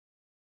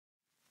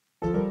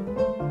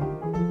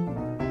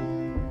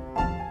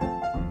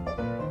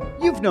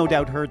You've no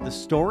doubt heard the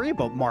story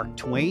about Mark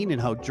Twain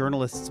and how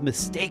journalists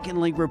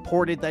mistakenly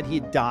reported that he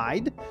had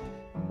died.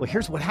 Well,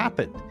 here's what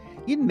happened.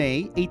 In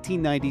May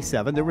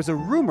 1897, there was a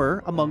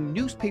rumor among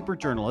newspaper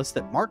journalists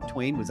that Mark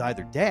Twain was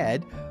either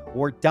dead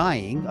or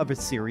dying of a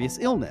serious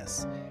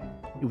illness.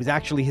 It was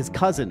actually his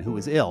cousin who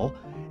was ill,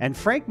 and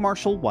Frank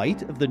Marshall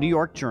White of the New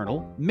York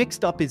Journal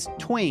mixed up his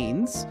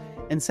Twains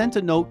and sent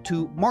a note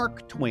to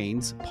Mark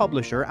Twain's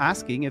publisher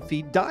asking if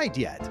he'd died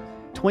yet.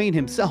 Twain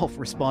himself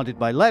responded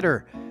by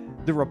letter,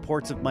 "The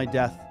reports of my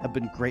death have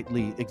been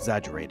greatly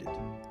exaggerated."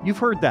 You've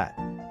heard that.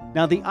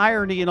 Now, the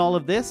irony in all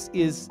of this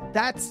is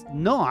that's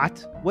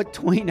not what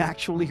Twain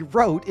actually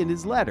wrote in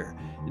his letter.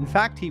 In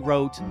fact, he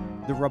wrote,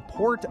 "The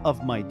report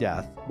of my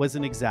death was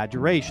an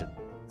exaggeration."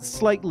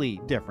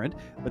 Slightly different,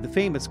 but the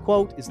famous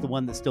quote is the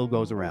one that still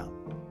goes around.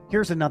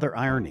 Here's another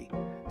irony.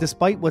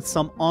 Despite what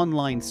some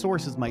online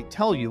sources might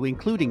tell you,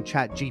 including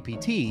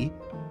ChatGPT,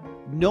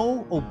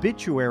 no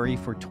obituary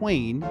for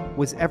Twain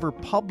was ever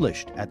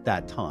published at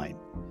that time.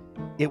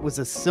 It was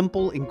a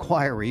simple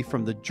inquiry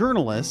from the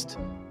journalist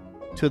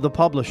to the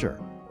publisher.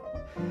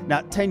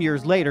 Now, 10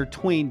 years later,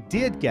 Twain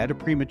did get a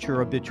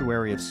premature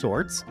obituary of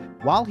sorts.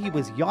 While he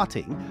was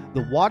yachting,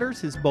 the waters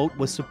his boat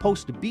was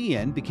supposed to be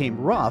in became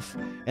rough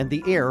and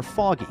the air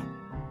foggy.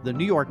 The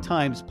New York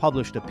Times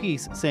published a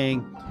piece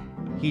saying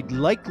he'd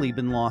likely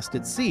been lost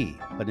at sea,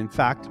 but in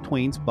fact,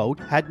 Twain's boat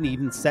hadn't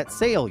even set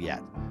sail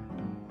yet.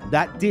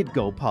 That did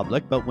go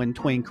public, but when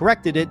Twain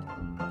corrected it,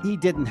 he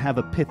didn't have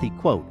a pithy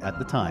quote at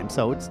the time,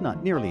 so it's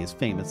not nearly as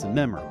famous and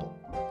memorable.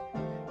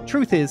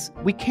 Truth is,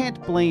 we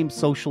can't blame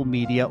social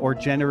media or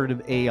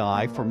generative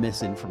AI for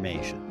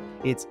misinformation.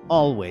 It's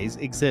always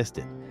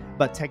existed.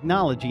 But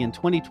technology in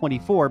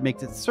 2024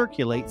 makes it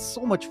circulate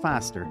so much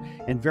faster,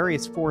 and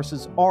various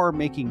forces are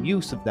making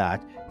use of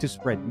that to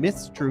spread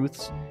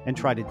mistruths and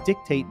try to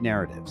dictate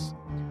narratives.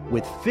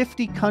 With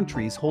 50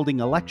 countries holding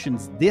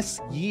elections this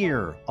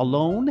year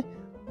alone,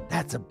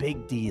 that's a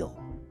big deal.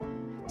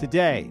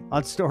 Today,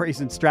 on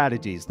Stories and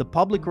Strategies, the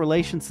Public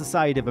Relations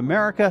Society of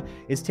America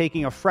is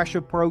taking a fresh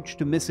approach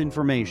to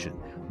misinformation,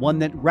 one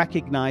that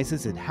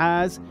recognizes it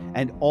has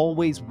and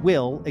always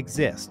will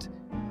exist,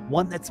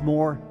 one that's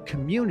more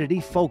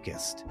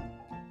community-focused.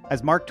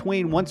 As Mark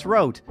Twain once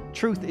wrote,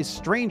 truth is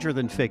stranger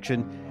than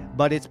fiction,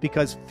 but it's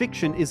because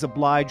fiction is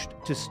obliged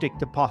to stick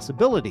to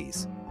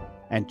possibilities,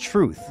 and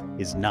truth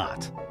is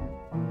not.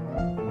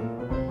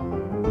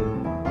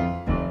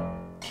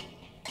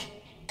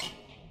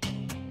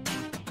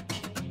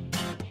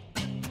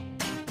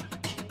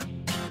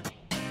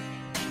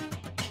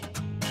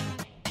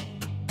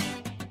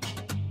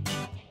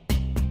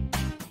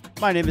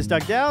 My name is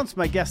Doug Downs.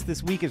 My guest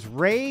this week is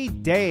Ray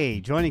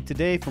Day, joining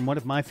today from one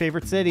of my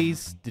favorite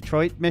cities,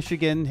 Detroit,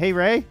 Michigan. Hey,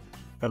 Ray.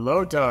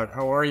 Hello, Doug.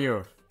 How are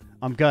you?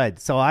 I'm good.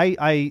 So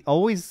I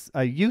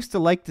used to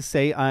like to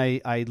say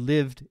I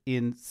lived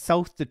in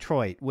South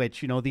Detroit,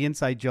 which, you know, the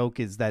inside joke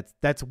is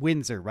that's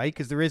Windsor, right?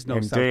 Because there is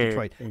no South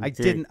Detroit.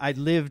 Indeed. I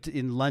lived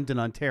in London,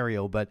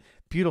 Ontario, but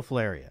beautiful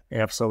area.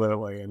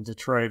 Absolutely. And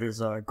Detroit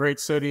is a great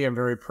city. I'm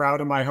very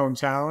proud of my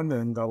hometown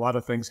and a lot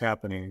of things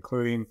happening,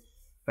 including,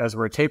 as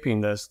we're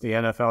taping this, the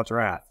NFL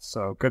draft.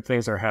 So good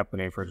things are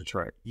happening for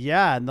Detroit.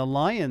 Yeah, and the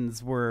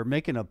Lions were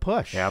making a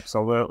push.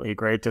 Absolutely.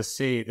 Great to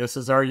see. This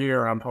is our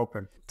year, I'm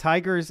hoping.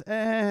 Tigers,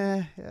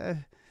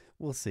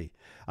 we'll see.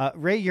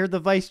 Ray, you're the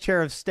vice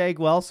chair of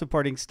Stagwell,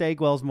 supporting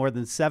Stagwell's more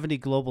than 70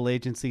 global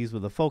agencies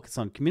with a focus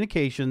on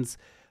communications,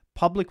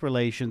 public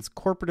relations,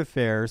 corporate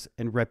affairs,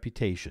 and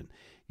reputation.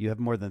 You have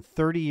more than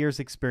 30 years'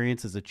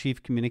 experience as a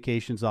chief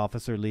communications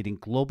officer leading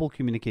global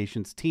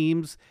communications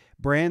teams,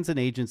 brands, and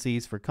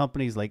agencies for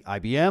companies like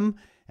IBM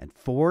and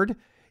Ford.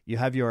 You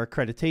have your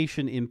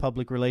accreditation in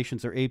public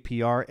relations, or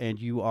APR, and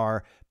you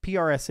are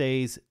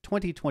PRSA's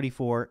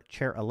 2024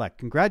 Chair-elect.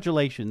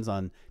 Congratulations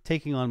on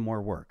taking on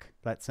more work.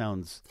 That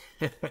sounds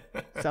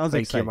exciting.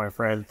 Thank you, my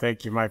friend.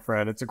 Thank you, my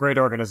friend. It's a great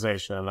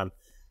organization, and I'm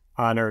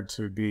honored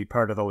to be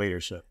part of the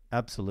leadership.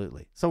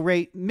 Absolutely. So,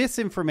 Ray,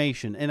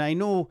 misinformation, and I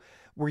know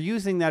we're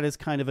using that as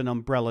kind of an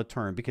umbrella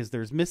term because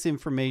there's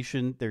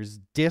misinformation, there's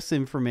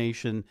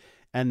disinformation,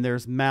 and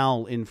there's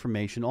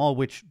malinformation, all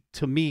which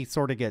to me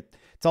sort of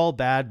it's all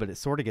bad, but it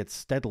sort of gets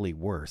steadily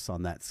worse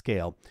on that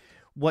scale.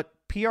 What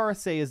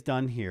PRSA has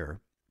done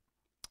here,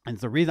 and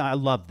it's the reason I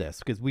love this,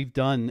 because we've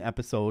done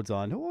episodes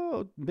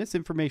on,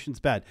 misinformation's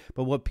bad,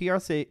 but what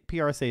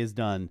PRSA has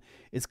done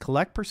is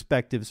collect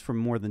perspectives from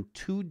more than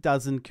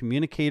 24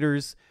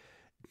 communicators,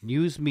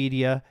 news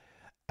media,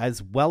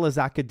 as well as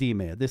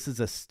academia. This is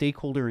a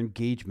stakeholder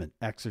engagement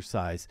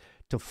exercise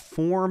to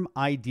form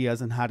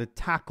ideas on how to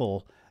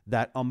tackle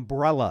that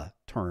umbrella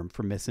term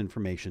for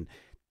misinformation.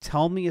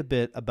 Tell me a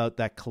bit about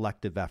that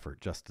collective effort,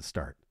 just to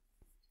start.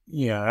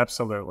 Yeah,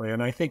 absolutely.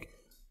 And I think,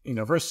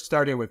 first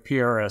starting with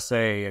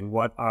PRSA and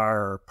what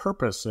our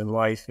purpose in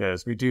life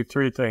is, we do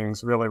three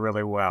things really,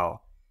 really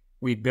well.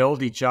 We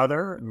build each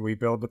other, and we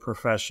build the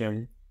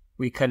profession,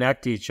 we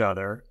connect each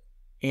other,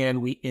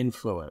 and we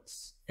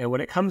influence. And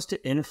when it comes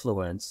to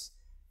influence,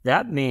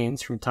 that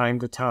means from time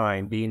to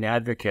time being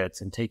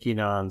advocates and taking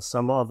on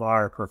some of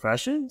our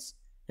professions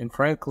and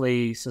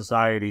frankly,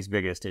 society's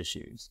biggest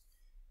issues.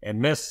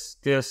 And mis,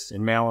 dis,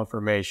 and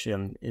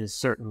malinformation is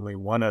certainly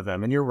one of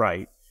them. And you're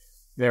right.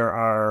 There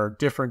are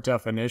different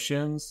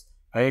definitions.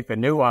 I think the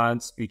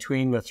nuance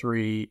between the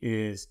three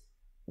is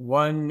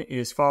one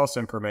is false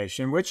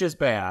information, which is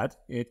bad.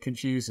 It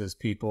confuses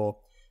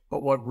people.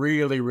 But what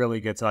really, really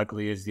gets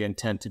ugly is the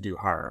intent to do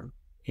harm.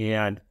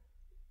 And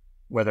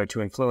whether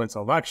to influence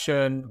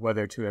election,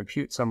 whether to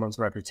impute someone's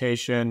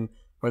reputation,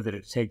 whether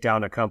to take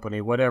down a company,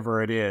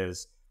 whatever it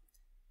is,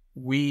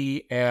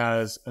 we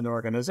as an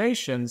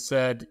organization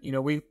said,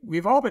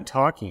 we've all been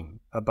talking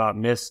about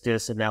mis,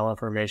 dis, and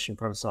malinformation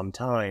for some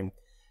time.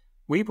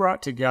 We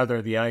brought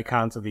together the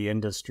icons of the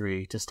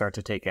industry to start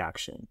to take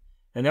action.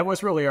 And that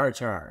was really our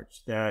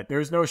charge, that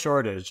there's no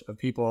shortage of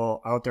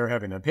people out there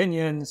having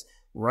opinions,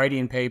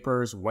 writing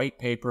papers, white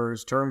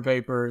papers, term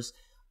papers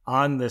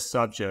on this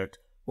subject.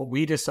 What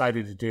we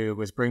decided to do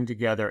was bring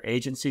together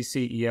agency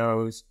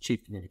CEOs,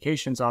 chief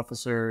communications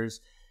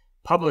officers,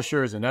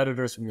 publishers and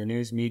editors from the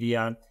news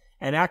media,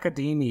 and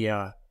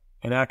academia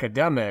and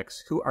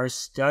academics who are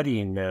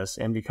studying this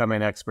and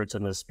becoming experts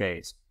in this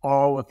space,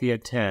 all with the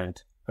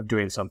intent of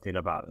doing something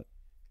about it.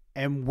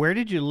 And where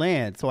did you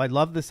land? So I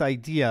love this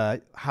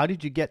idea. How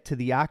did you get to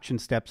the action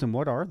steps, and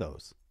what are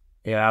those?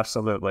 Yeah,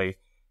 absolutely.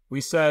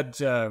 We said,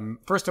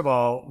 first of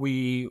all,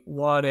 we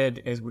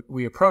wanted, as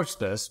we approached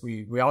this,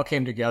 we all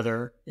came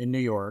together in New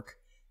York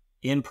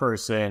in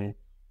person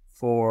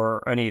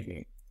for an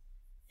evening.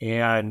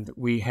 And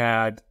we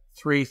had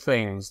three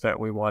things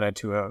that we wanted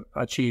to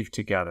achieve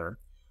together.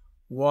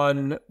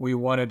 One, we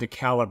wanted to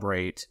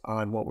calibrate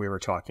on what we were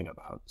talking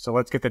about. So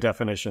let's get the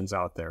definitions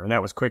out there. And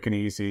that was quick and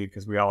easy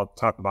because we all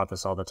talk about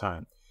this all the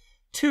time.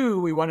 Two,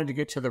 we wanted to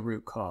get to the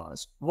root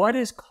cause. What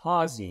is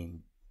causing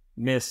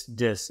mis,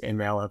 dis, and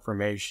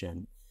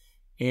malinformation?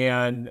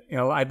 And,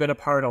 I've been a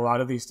part of a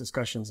lot of these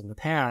discussions in the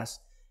past.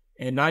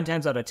 And 9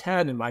 times out of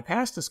 10 in my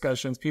past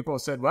discussions, people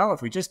said, well,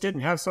 if we just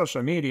didn't have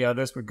social media,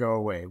 this would go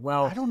away.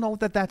 Well, I don't know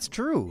that that's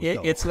true.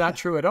 It's not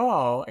true at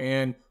all.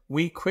 And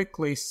we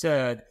quickly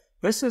said,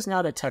 this is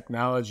not a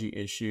technology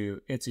issue.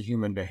 It's a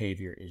human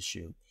behavior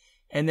issue.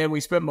 And then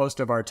we spent most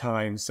of our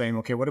time saying,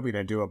 okay, what are we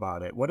going to do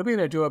about it? What are we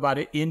going to do about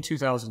it in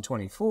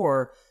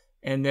 2024?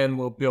 And then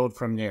we'll build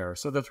from there.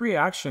 So the 3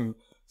 action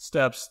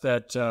steps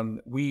that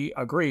we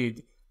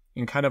agreed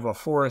in kind of a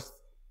fourth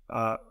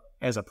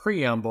as a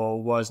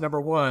preamble was,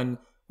 number 1,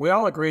 we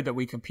all agreed that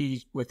we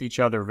compete with each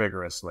other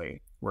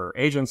vigorously. We're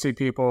agency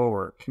people,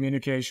 we're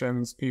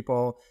communications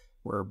people,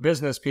 we're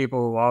business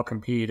people who all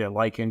compete in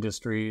like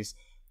industries.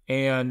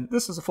 And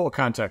this is a full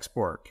contact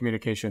sport,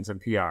 communications and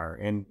PR,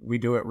 and we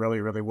do it really,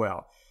 really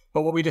well.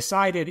 But what we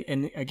decided,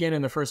 and again,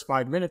 in the first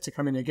 5 minutes of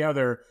coming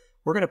together,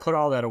 we're going to put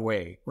all that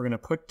away. We're going to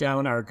put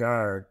down our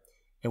guard,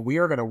 and we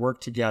are going to work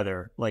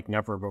together like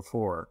never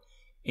before.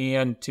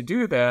 And to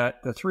do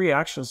that, the 3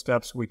 action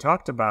steps we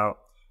talked about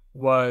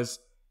was,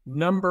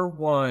 number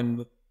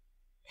 1,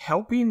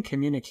 helping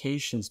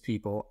communications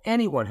people,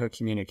 anyone who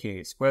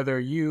communicates, whether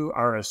you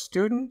are a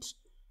student,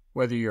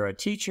 whether you're a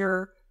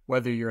teacher,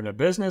 whether you're in a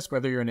business,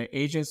 whether you're in an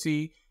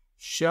agency,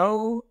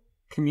 show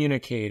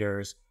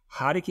communicators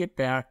how to get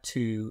back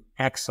to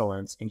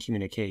excellence in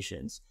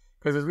communications.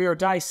 Because as we are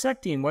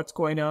dissecting what's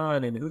going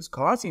on and who's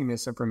causing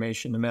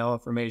misinformation and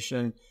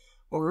malinformation,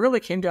 what we really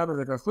came down to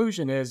the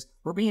conclusion is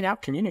we're being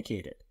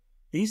out-communicated.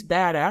 These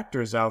bad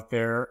actors out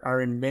there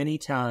are in many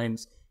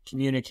times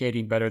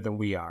communicating better than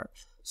we are.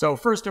 So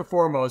first and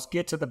foremost,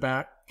 get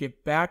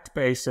back to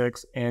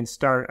basics and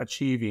start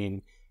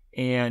achieving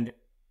and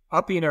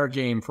upping our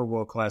game for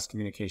world-class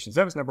communications.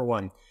 That was number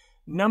 1.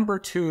 Number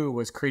 2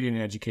 was creating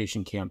an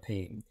education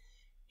campaign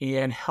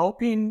and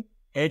helping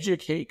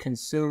educate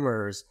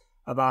consumers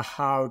about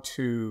how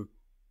to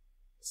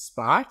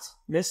spot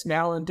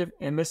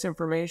and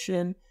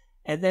misinformation,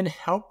 and then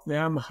help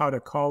them how to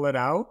call it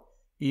out,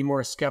 be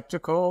more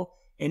skeptical,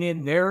 and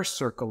in their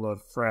circle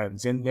of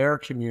friends, in their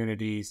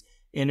communities,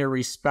 in a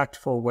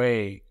respectful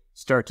way,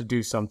 start to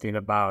do something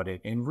about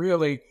it. And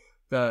really,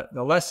 the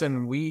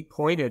lesson we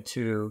pointed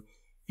to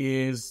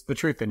is the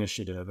Truth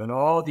Initiative and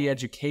all the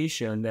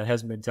education that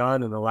has been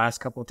done in the last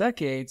couple of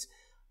decades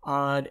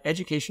on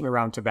education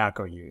around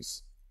tobacco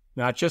use,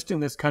 not just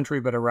in this country,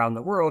 but around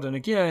the world. And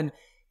again,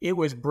 it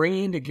was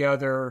bringing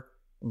together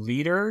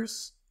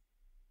leaders,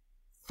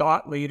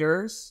 thought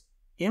leaders,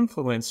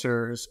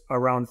 influencers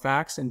around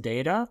facts and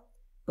data,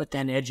 but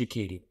then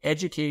educating.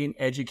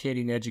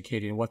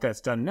 And what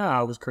that's done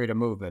now is create a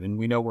movement. And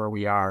we know where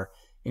we are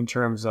in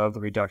terms of the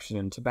reduction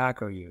in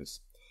tobacco use.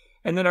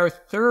 And then our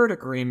third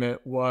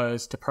agreement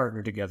was to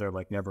partner together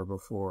like never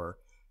before,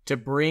 to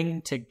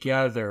bring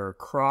together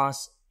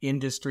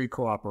cross-industry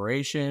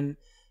cooperation,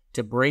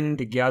 to bring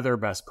together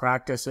best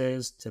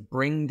practices, to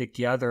bring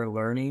together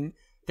learning.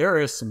 There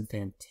is some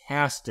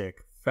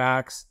fantastic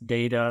facts,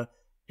 data,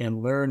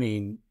 and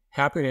learning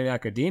happening in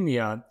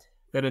academia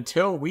that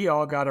until we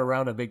all got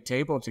around a big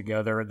table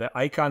together, the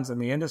icons in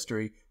the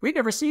industry, we'd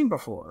never seen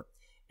before.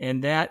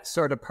 And that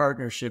sort of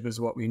partnership is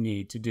what we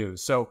need to do.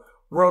 So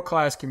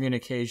world-class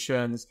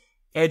communications,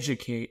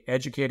 educate,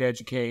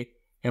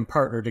 and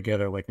partner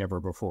together like never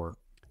before.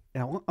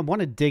 Now, I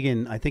want to dig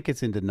in. I think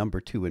it's into number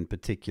 2 in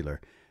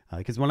particular,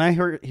 because when I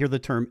hear the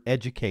term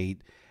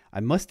educate, I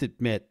must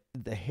admit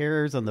the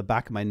hairs on the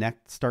back of my neck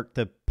start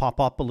to pop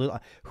up a little.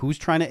 Who's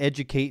trying to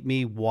educate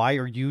me? Why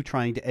are you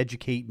trying to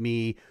educate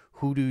me?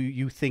 Who do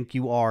you think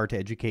you are to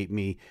educate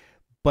me?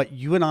 But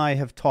you and I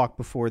have talked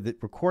before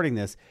that recording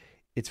this,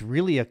 it's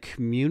really a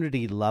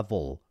community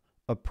level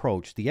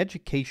approach. The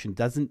education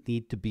doesn't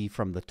need to be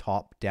from the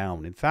top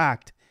down. In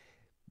fact,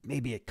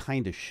 maybe it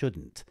kind of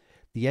shouldn't.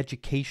 The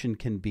education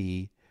can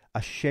be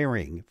a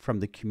sharing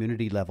from the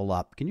community level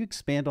up. Can you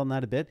expand on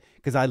that a bit?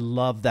 Because I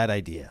love that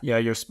idea. Yeah,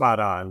 you're spot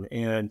on.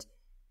 And,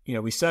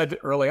 we said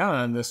early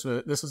on, this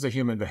is a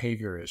human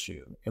behavior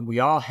issue. And we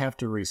all have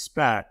to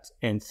respect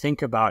and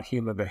think about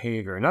human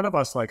behavior. None of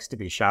us likes to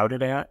be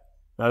shouted at.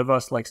 None of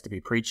us likes to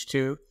be preached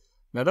to.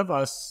 None of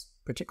us,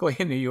 particularly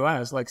in the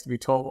U.S., likes to be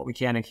told what we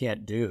can and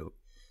can't do.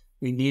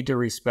 We need to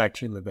respect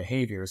human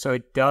behavior. So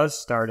it does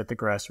start at the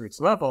grassroots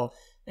level.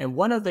 And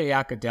one of the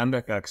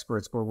academic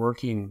experts we're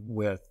working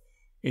with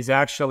is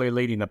actually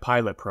leading a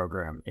pilot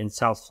program in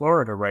South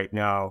Florida right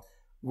now,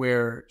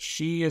 where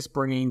she is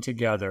bringing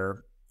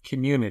together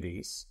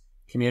communities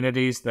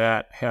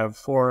that have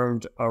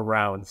formed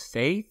around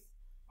faith,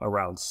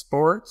 around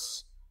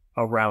sports,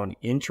 around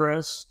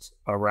interest,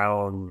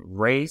 around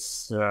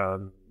race,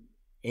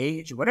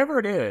 age, whatever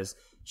it is.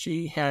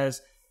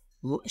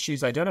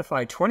 She's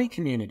identified 20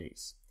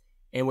 communities,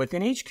 and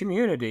within each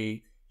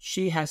community,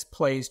 she has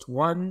placed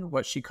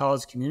what she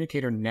calls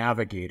communicator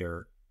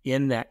navigator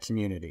in that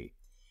community.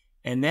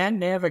 And that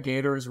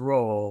navigator's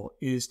role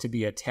is to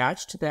be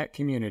attached to that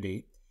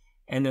community.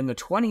 And then the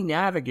 20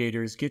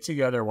 navigators get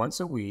together once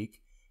a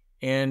week,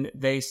 and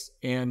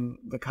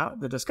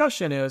the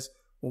discussion is,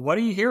 well, what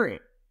are you hearing?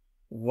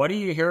 What are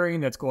you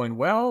hearing that's going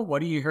well?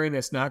 What are you hearing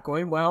that's not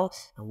going well?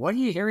 And what are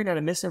you hearing at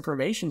a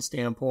misinformation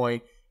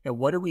standpoint? And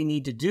what do we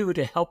need to do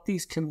to help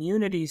these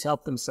communities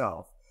help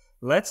themselves?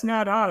 Let's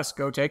not us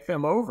go take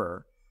them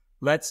over.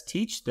 Let's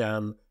teach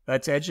them,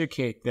 let's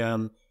educate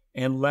them,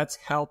 and let's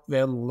help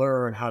them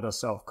learn how to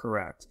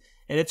self-correct.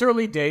 And it's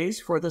early days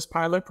for this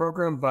pilot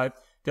program, but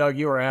Doug,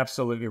 you are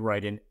absolutely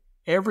right. In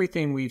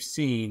everything we've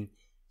seen,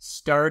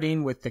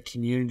 starting with the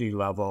community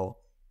level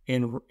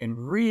and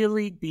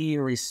really being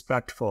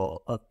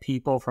respectful of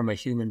people from a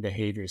human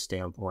behavior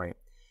standpoint.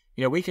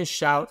 We can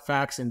shout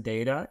facts and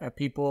data at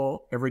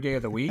people every day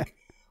of the week.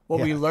 What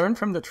Yes. we learned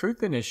from the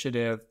Truth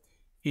Initiative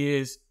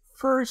is,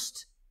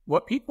 first,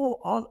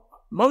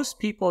 most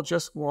people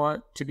just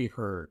want to be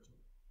heard.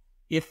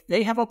 If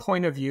they have a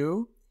point of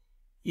view,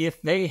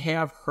 if they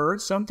have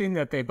heard something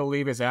that they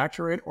believe is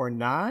accurate or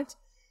not,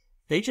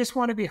 they just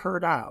want to be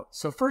heard out.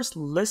 So first,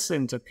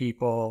 listen to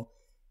people,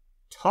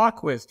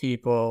 talk with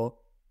people,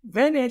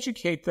 then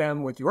educate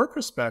them with your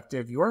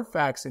perspective, your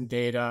facts and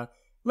data.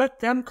 Let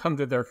them come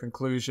to their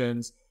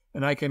conclusions.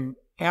 And I can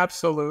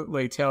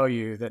absolutely tell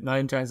you that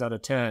 9 times out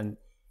of 10,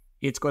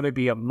 it's going to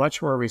be a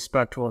much more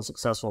respectful and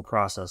successful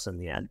process in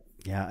the end.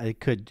 Yeah, it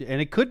could.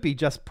 And it could be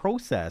just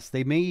process.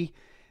 They may,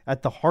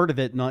 at the heart of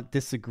it, not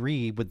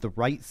disagree with the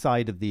right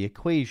side of the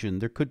equation.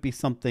 There could be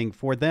something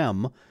for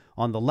them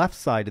on the left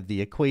side of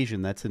the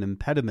equation that's an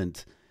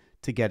impediment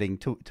to getting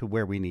to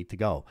where we need to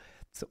go.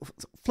 So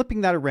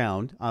flipping that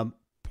around,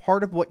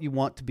 part of what you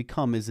want to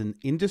become is an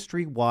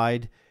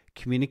industry-wide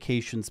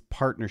communications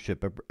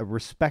partnership, a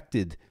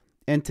respected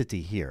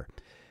entity here.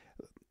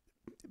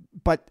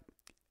 But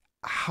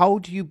how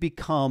do you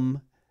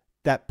become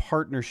that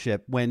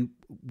partnership when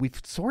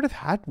we've sort of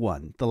had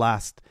one the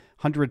last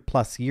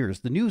 100+ years?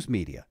 The news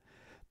media,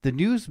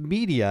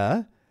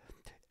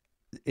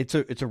 its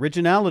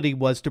originality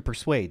was to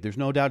persuade. There's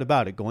no doubt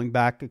about it, going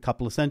back a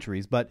couple of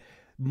centuries, but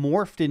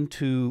morphed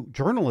into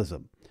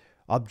journalism,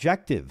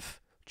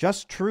 objective,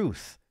 just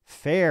truth,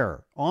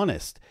 fair,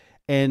 honest.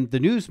 And the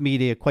news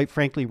media, quite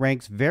frankly,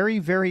 ranks very,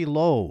 very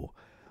low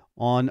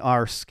on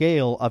our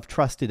scale of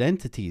trusted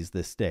entities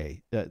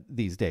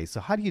these days. So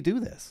how do you do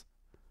this?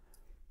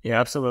 Yeah,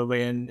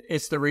 absolutely. And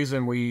it's the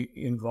reason we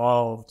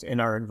involved and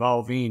are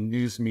involving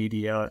news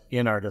media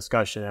in our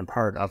discussion and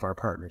part of our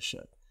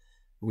partnership.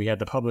 We had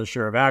the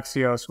publisher of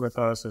Axios with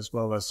us, as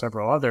well as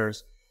several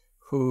others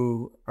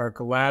who are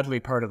gladly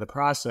part of the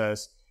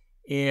process.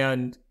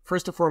 And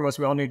first and foremost,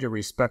 we all need to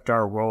respect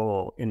our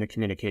role in the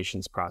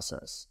communications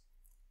process.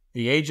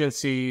 The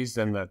agencies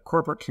and the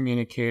corporate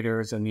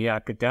communicators and the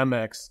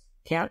academics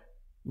can't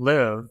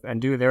live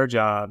and do their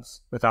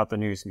jobs without the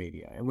news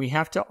media. And we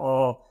have to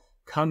all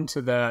come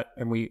to that.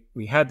 And we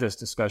had this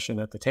discussion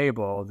at the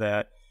table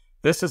that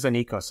this is an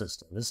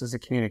ecosystem. This is a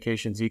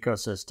communications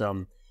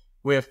ecosystem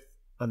with,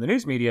 on the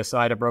news media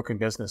side, a broken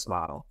business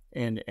model.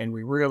 And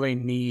we really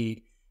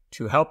need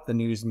to help the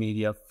news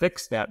media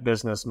fix that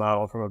business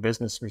model from a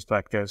business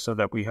perspective so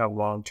that we have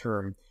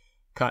long-term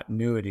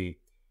continuity.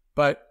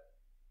 But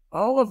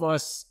all of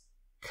us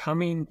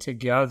coming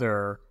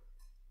together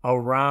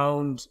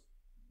around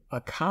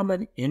a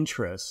common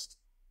interest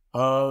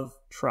of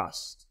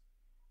trust.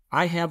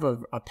 I have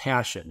a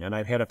passion, and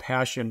I've had a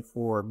passion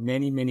for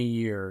many, many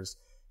years,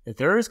 that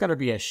there is going to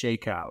be a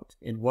shakeout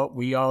in what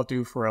we all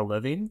do for a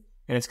living,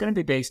 and it's going to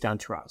be based on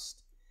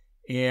trust.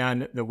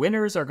 And the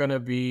winners are going to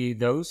be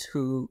those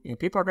who,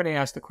 people are going to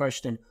ask the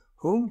question,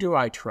 whom do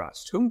I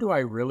trust? Whom do I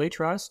really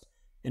trust?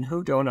 And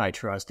who don't I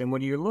trust? And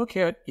when you look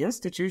at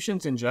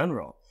institutions in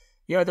general,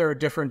 there are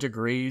different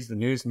degrees. The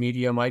news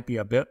media might be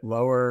a bit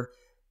lower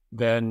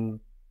than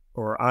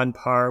or on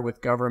par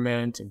with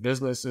government, and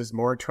business is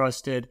more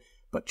trusted.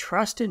 But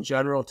trust in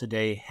general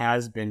today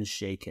has been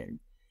shaken.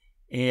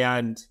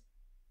 And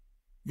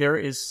there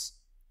is,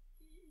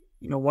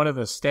 one of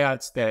the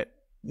stats that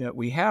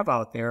we have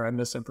out there on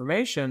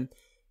misinformation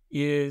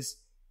is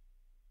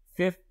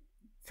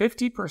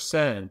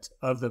 50%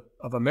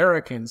 of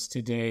Americans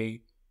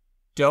today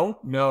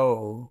don't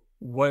know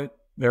what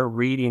they're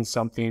reading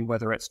something,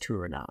 whether it's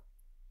true or not.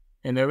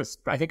 And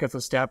I think it's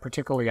a stat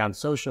particularly on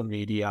social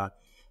media.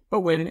 But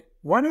when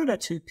 1 out of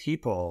 2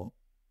 people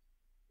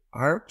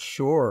aren't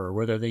sure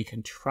whether they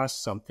can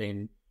trust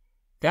something,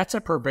 that's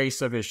a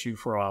pervasive issue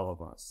for all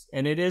of us.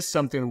 And it is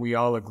something we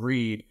all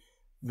agreed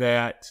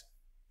that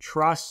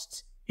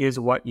trust is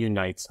what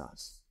unites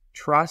us.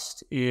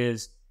 Trust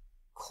is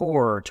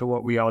core to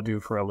what we all do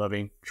for a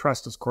living.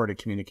 Trust is core to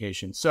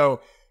communication.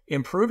 So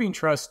improving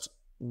trust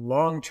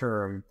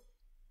long-term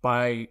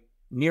by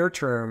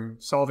near-term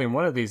solving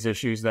one of these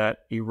issues that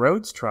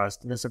erodes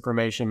trust,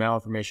 misinformation,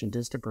 malinformation,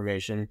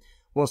 disinformation,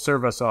 will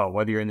serve us all,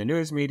 whether you're in the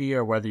news media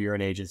or whether you're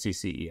an agency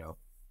CEO.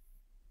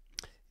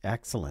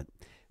 Excellent.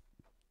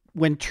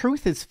 When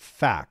truth is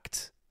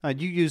fact,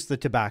 you use the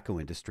tobacco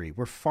industry.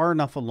 We're far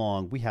enough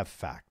along. We have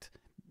fact.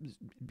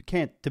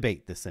 Can't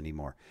debate this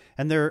anymore.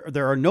 And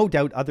there are no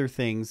doubt other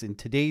things in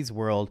today's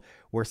world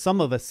where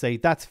some of us say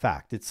that's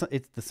fact. It's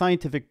the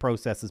scientific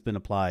process has been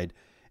applied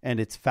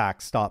and it's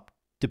fact. Stop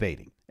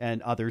debating.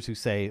 And others who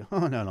say,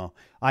 oh, no,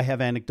 I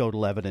have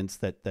anecdotal evidence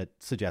that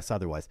suggests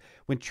otherwise.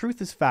 When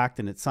truth is fact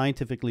and it's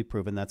scientifically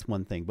proven, that's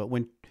one thing. But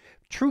when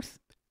truth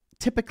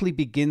typically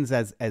begins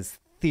as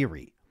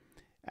theory,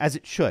 as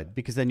it should,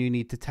 because then you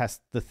need to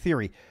test the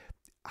theory,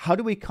 how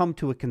do we come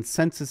to a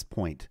consensus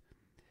point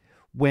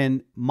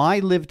when my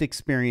lived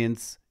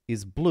experience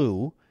is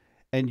blue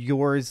and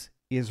yours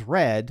is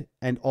red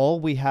and all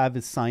we have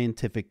is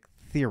scientific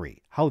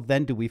theory? How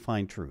then do we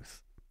find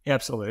truth?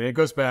 Absolutely. It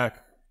goes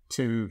back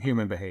to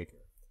human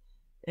behavior.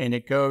 And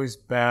it goes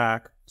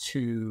back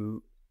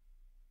to,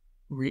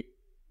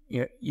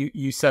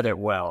 you said it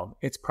well,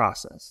 it's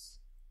process.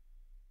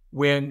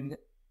 When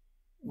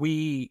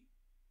we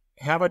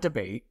have a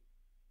debate,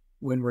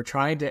 when we're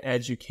trying to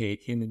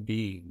educate human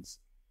beings,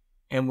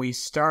 and we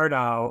start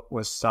out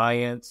with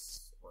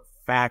science, or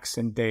facts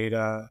and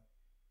data,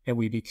 and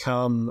we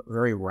become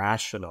very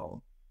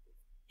rational,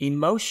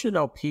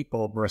 emotional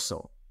people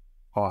bristle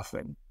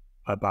often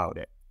about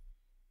it.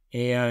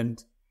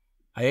 And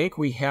I think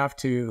we have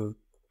to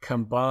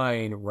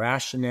combine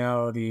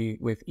rationality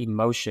with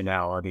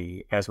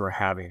emotionality as we're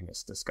having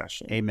this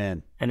discussion.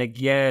 Amen. And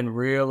again,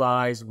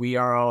 realize we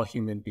are all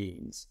human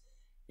beings.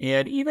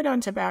 And even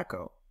on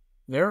tobacco,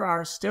 there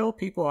are still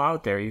people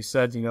out there. You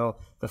said,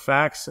 the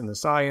facts and the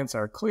science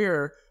are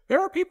clear.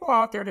 There are people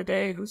out there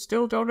today who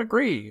still don't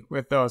agree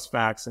with those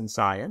facts and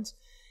science.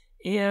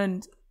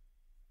 And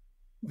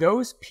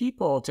those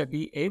people, to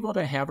be able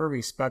to have a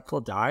respectful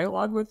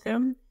dialogue with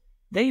them,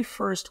 they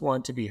first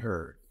want to be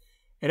heard.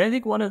 And I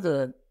think one of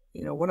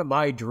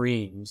my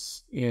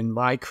dreams in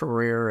my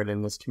career and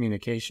in this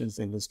communications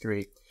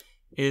industry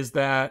is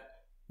that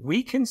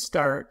we can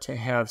start to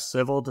have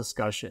civil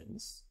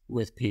discussions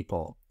with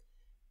people.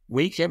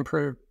 We can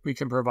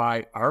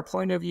provide our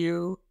point of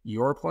view,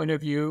 your point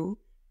of view.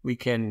 We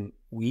can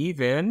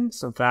weave in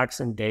some facts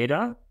and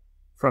data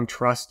from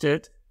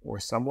trusted or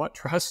somewhat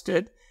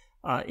trusted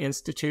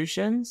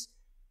institutions.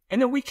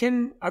 And then we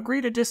can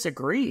agree to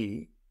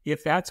disagree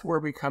if that's where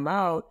we come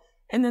out,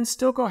 and then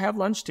still go have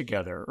lunch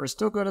together or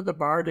still go to the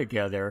bar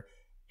together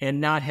and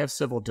not have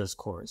civil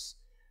discourse.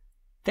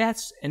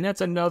 That's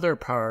another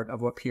part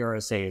of what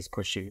PRSA is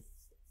pushing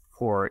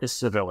for, is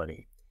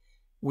civility.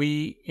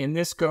 And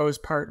this goes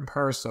part and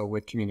parcel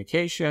with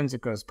communications,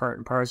 it goes part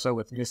and parcel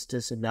with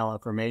dis and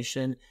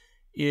malinformation,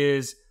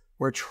 is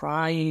we're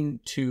trying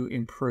to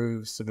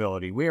improve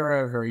civility. We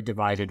are a very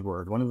divided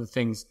word. One of the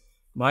things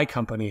my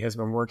company has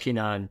been working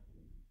on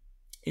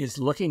is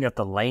looking at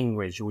the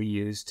language we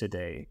use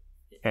today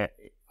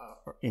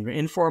in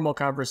informal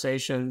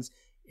conversations,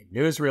 in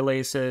news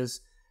releases,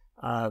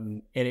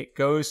 and it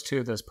goes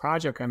to this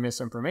project on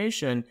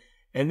misinformation,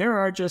 and there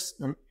are just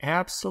some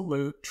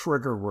absolute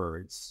trigger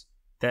words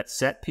that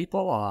set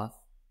people off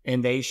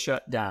and they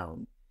shut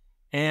down.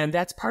 And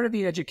that's part of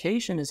the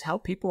education, is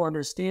help people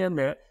understand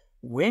that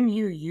when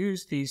you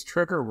use these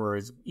trigger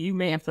words, you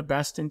may have the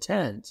best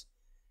intent.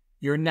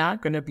 You're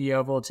not going to be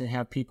able to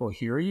have people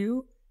hear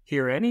you,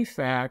 hear any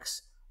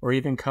facts, or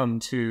even come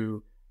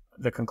to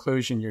the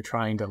conclusion you're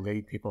trying to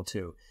lead people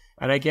to.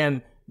 And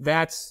again,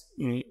 that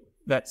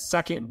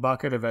second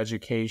bucket of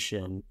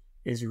education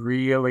is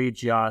really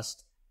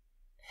just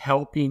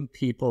helping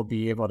people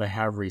be able to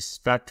have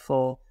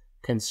respectful,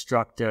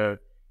 constructive,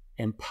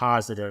 and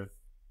positive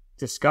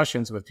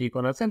discussions with people.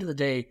 And at the end of the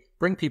day,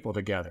 bring people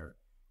together.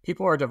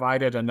 People are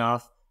divided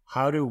enough.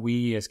 How do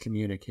we as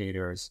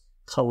communicators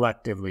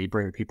collectively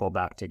bring people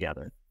back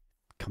together?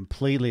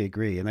 Completely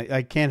agree. And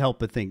I can't help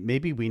but think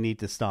maybe we need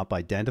to stop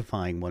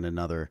identifying one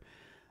another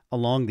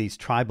along these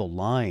tribal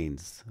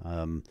lines.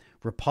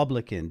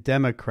 Republican,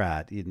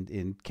 Democrat,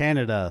 in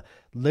Canada,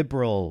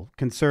 liberal,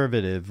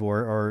 conservative,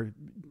 or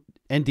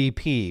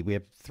NDP. We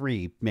have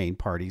three main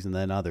parties and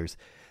then others.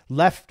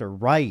 Left or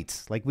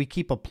right. Like, we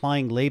keep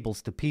applying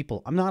labels to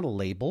people. I'm not a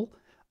label.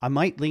 I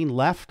might lean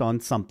left on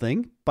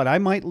something, but I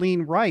might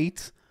lean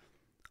right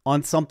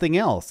on something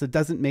else. It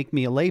doesn't make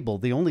me a label.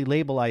 The only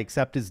label I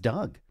accept is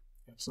Doug.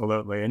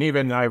 Absolutely. And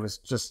even I was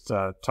just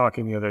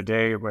talking the other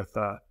day with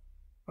a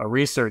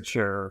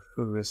researcher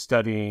who is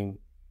studying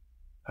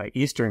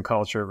Eastern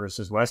culture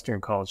versus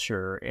Western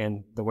culture,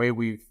 and the way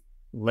we've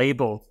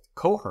labeled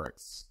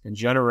cohorts and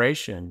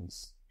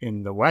generations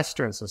in the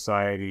Western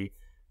society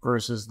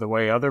versus the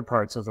way other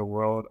parts of the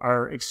world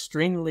are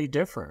extremely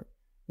different.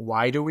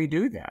 Why do we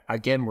do that?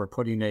 Again, we're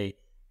putting a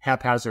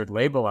haphazard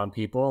label on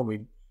people.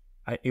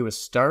 It was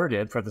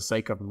started for the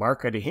sake of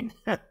marketing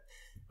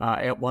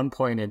at one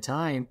point in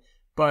time.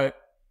 But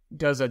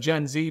does a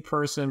Gen Z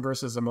person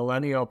versus a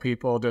millennial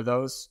people, do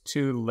those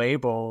two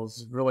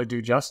labels really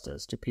do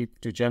justice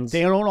to Gen Z?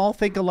 They don't all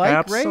think alike,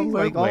 Absolutely.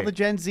 Ray? Like, all the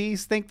Gen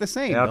Zs think the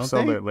same,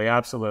 Absolutely, don't they?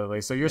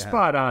 Absolutely. So you're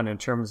spot on in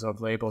terms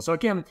of labels. So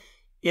again,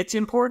 it's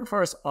important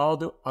for us all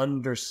to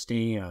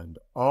understand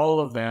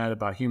all of that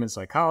about human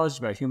psychology,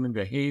 about human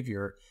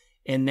behavior,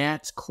 and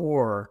that's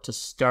core to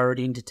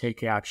starting to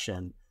take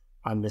action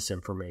on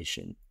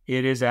misinformation.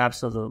 It is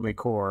absolutely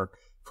core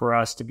for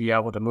us to be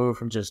able to move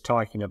from just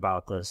talking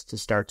about this to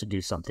start to do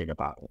something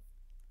about it.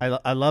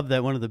 I love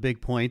that one of the big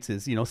points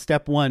is,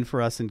 step one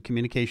for us in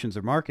communications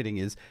or marketing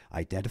is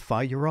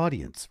identify your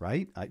audience,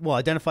 right?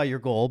 Identify your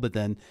goal, but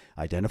then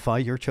identify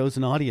your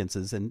chosen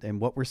audiences.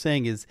 And what we're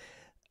saying is,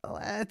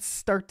 let's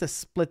start to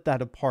split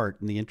that apart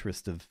in the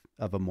interest of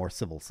a more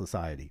civil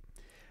society.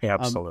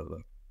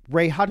 Absolutely.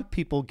 Ray, how do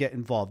people get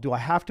involved? Do I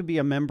have to be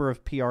a member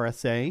of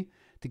PRSA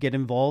to get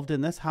involved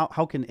in this?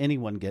 How can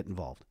anyone get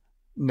involved?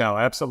 No,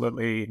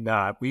 absolutely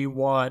not. We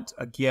want,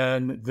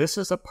 again, this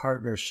is a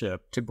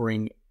partnership to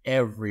bring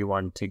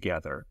everyone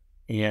together.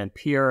 And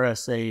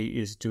PRSA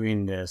is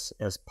doing this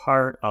as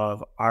part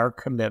of our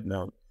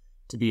commitment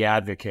to be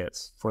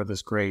advocates for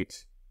this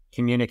great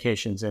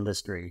communications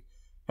industry.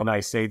 And I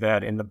say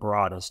that in the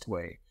broadest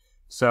way.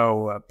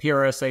 So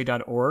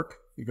PRSA.org,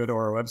 you go to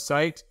our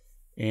website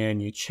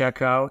and you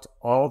check out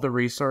all the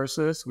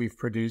resources. We've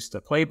produced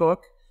a playbook.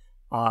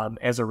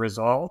 As a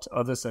result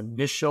of this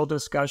initial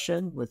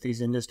discussion with these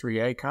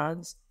industry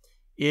icons,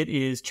 it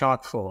is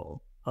chock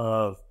full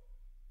of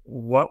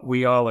what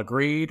we all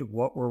agreed,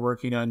 what we're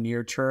working on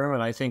near term.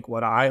 And I think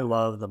what I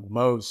love the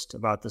most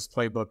about this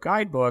playbook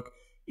guidebook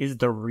is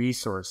the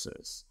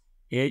resources.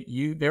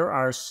 There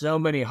are so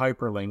many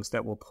hyperlinks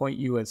that will point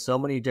you in so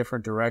many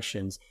different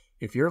directions.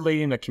 If you're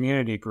leading a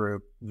community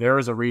group, there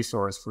is a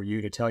resource for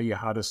you to tell you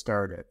how to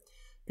start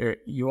it.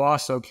 You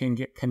also can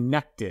get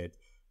connected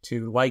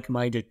to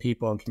like-minded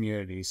people and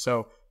communities.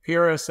 So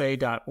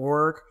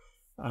PRSA.org,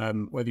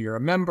 whether you're a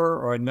member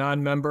or a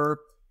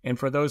non-member, and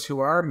for those who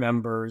are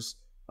members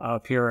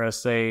of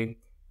PRSA,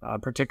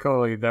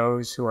 particularly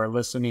those who are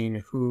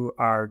listening who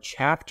are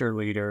chapter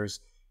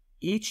leaders,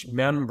 each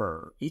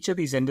member, each of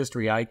these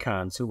industry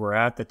icons who were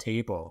at the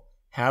table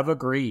have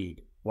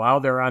agreed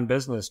while they're on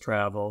business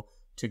travel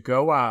to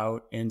go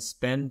out and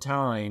spend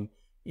time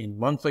in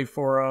monthly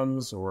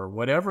forums or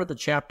whatever the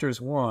chapters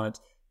want.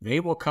 They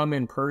will come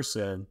in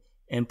person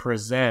and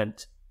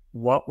present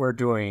what we're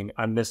doing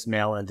on this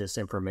mail and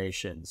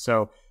disinformation.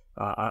 So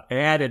an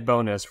added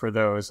bonus for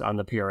those on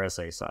the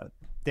PRSA side.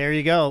 There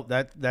you go.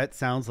 That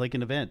sounds like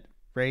an event.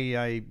 Ray,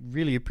 I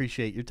really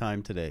appreciate your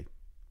time today.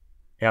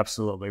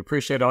 Absolutely.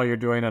 Appreciate all you're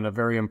doing on a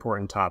very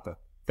important topic.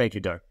 Thank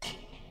you, Doug.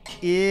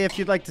 If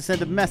you'd like to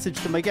send a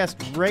message to my guest,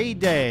 Ray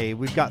Day,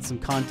 we've got some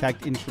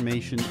contact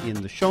information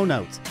in the show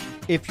notes.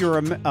 If you're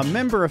a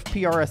member of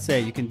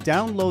PRSA, you can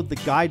download the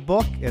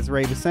guidebook. As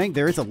Ray was saying,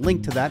 there is a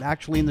link to that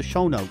actually in the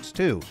show notes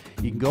too.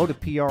 You can go to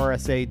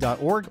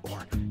prsa.org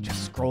or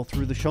just scroll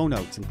through the show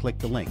notes and click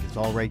the link. It's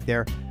all right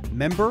there.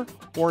 Member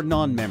or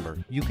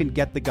non-member, you can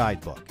get the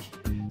guidebook.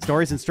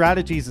 Stories and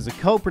Strategies is a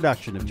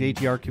co-production of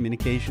JGR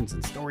Communications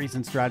and Stories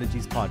and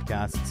Strategies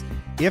podcasts.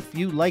 If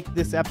you like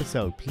this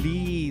episode,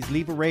 please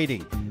leave a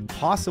rating,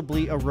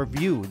 possibly a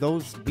review.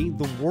 Those mean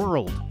the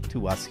world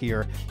to us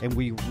here, and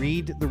we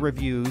read the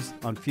reviews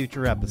on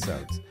future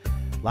episodes.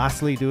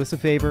 Lastly, do us a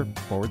favor,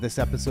 forward this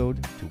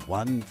episode to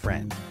one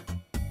friend.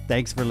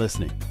 Thanks for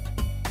listening.